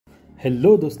Hello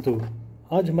दोस्तों,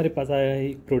 आज हमारे पास आया है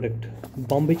एक product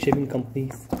Bombay shaving company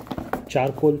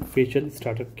charcoal facial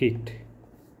starter kit.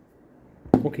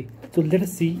 Okay, तो लेट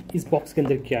अस सी इस बॉक्स के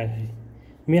अंदर क्या है।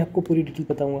 मैं आपको पूरी डिटेल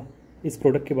बताऊंगा इस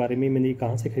प्रोडक्ट के बारे में, मैंने ये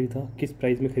कहाँ से ख़रीदा, किस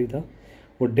प्राइस में ख़रीदा,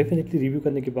 और डेफिनेटली रिव्यू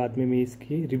करने के बाद में मैं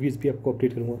इसके रिव्यूज़ भी आपको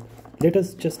अपडेट करूँगा। Let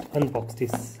us just unbox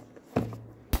this.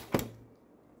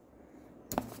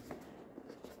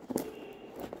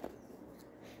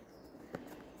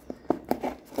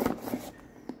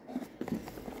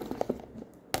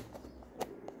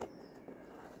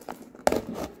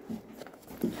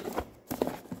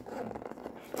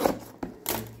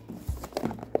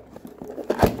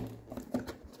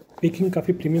 Packing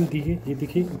काफ़ी प्रीमियम दी है, ये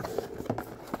देखिए,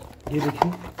 ये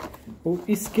देखिए। और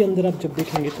इसके अंदर आप जब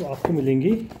देखेंगे तो आपको मिलेंगे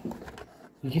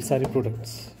ये सारे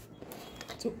प्रोडक्ट्स।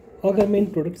 तो अगर मैं इन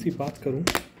प्रोडक्ट्स की बात करूं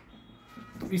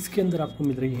तो इसके अंदर आपको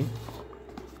मिल रही हैं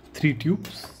 3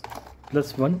 tubes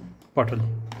plus 1 bottle.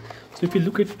 So if you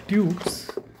look at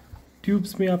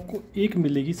tubes में आपको एक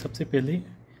मिलेगी सबसे पहले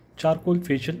charcoal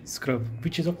facial scrub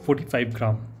which is of 45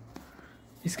 ग्राम।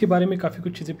 इसके बारे में काफ़ी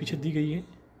कुछ चीज़ें पीछे दी गई है,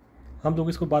 हम लोग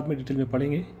इसको बाद में डिटेल में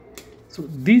पढ़ेंगे। So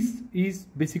this is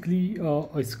basically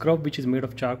a scrub which is made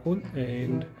of charcoal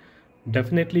and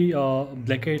definitely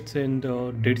black heads and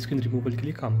dead skin removal के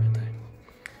लिए काम में आता है।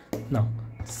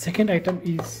 Now second item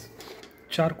is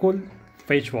charcoal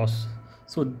face wash.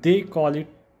 So they call it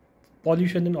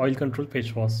pollution and oil control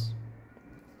face wash.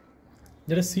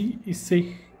 जरा सी इससे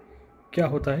क्या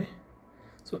होता है।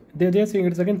 सो they are saying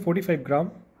it's again 45 gram.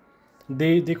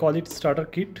 They call it starter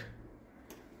kit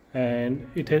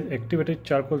and it has activated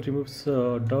charcoal, removes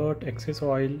dirt, excess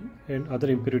oil and other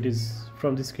impurities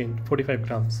from the skin. 45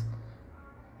 grams.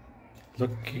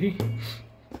 Okay,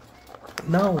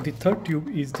 now the third tube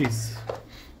is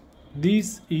this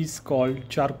is called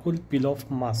charcoal peel off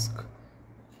mask.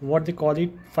 What they call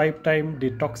it, 5-time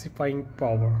detoxifying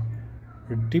power.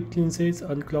 It deep cleanses,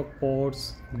 unclogs pores,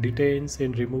 detains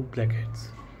and remove blackheads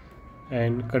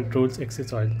and controls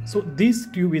excess oil. So this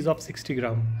tube is of 60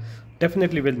 gram.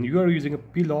 Definitely when you are using a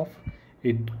peel off,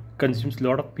 it consumes a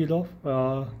lot of peel off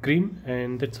cream,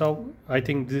 and that's how I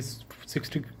think this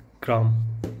 60 gram.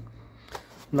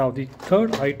 Now the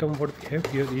third item what we have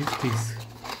here is this.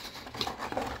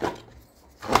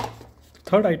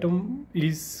 Third item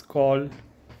is called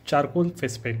charcoal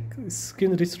face pack,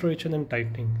 skin restoration and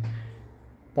tightening.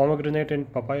 Pomegranate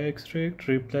and papaya extract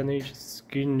replenish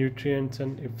skin nutrients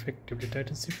and effectively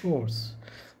tightens the pores.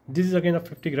 This is again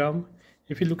of 50 gram.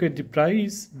 If you look at the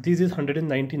price, this is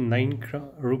 199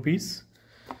 rupees.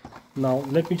 Now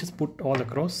let me just put all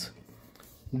across.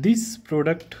 This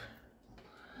product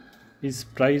is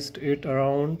priced at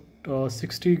around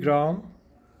 60 gram,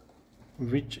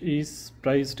 which is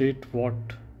priced at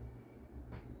what?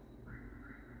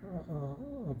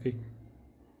 Okay,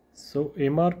 so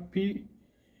MRP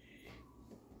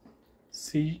C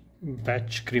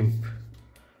batch crimp.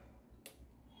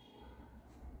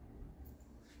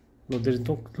 No, there is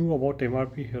no clue about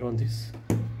MRP here on this.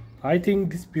 I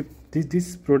think these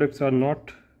products are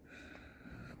not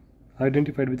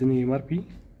identified with any MRP.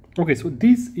 Okay, so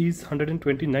this is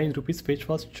 129 rupees face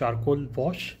wash charcoal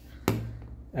wash,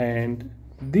 and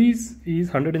this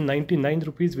is 199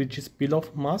 rupees which is peel off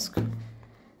mask,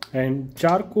 and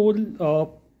charcoal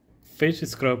face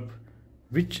scrub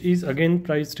which is again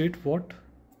priced at what?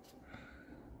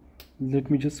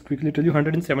 Let me just quickly tell you,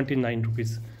 179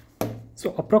 rupees. So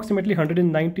approximately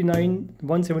 199,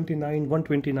 179,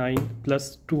 129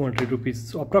 plus 200 rupees.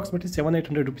 So approximately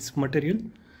 700-800 rupees material,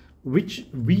 which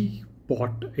we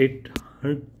bought at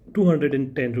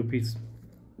 210 rupees.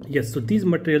 Yes, so this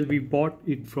material we bought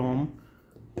it through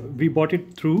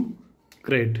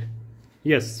Cred.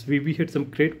 Yes, we had some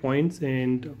Cred points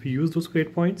and we used those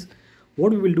Cred points.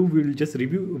 What we will do, we will just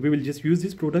use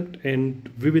this product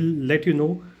and we will let you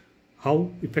know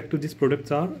how effective these products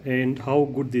are and how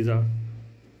good these are.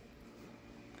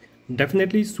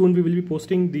 Definitely soon we will be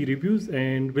posting the reviews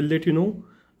and we'll let you know.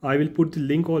 I will put the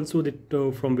link also that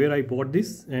from where I bought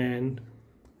this, and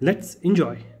let's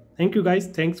enjoy. Thank you guys,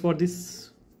 thanks for this